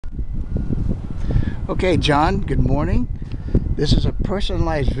Okay, John, good morning. This is a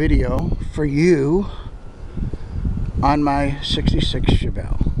personalized video for you on my 66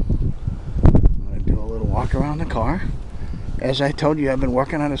 Chevelle. I'm going to do a little walk around the car. As I told you, I've been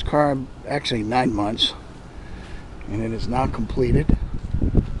working on this car actually 9 months, and it is now completed.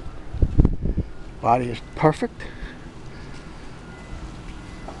 Body is perfect.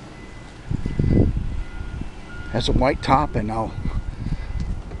 Has a white top, and I'll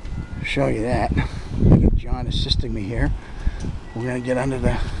show you that. I got John assisting me here. We're going to get under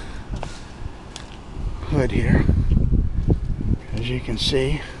the hood here. As you can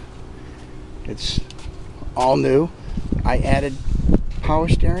see, it's all new. I added power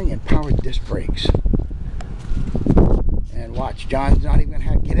steering and power disc brakes. And watch, John's not even going to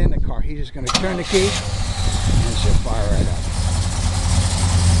have to get in the car. He's just going to turn the key and she'll fire right up.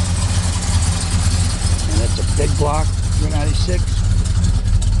 And it's a big block 396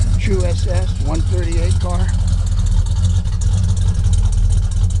 True SS 138 car.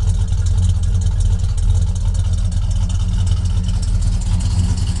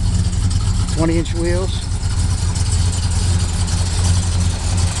 "20-inch wheels."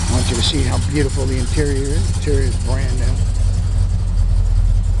 I want you to see how beautiful the interior is. The interior is brand new.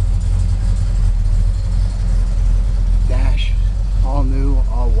 Dash, all new,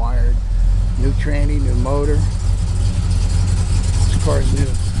 all wired. New tranny, new motor. This car is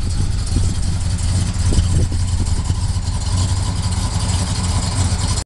new.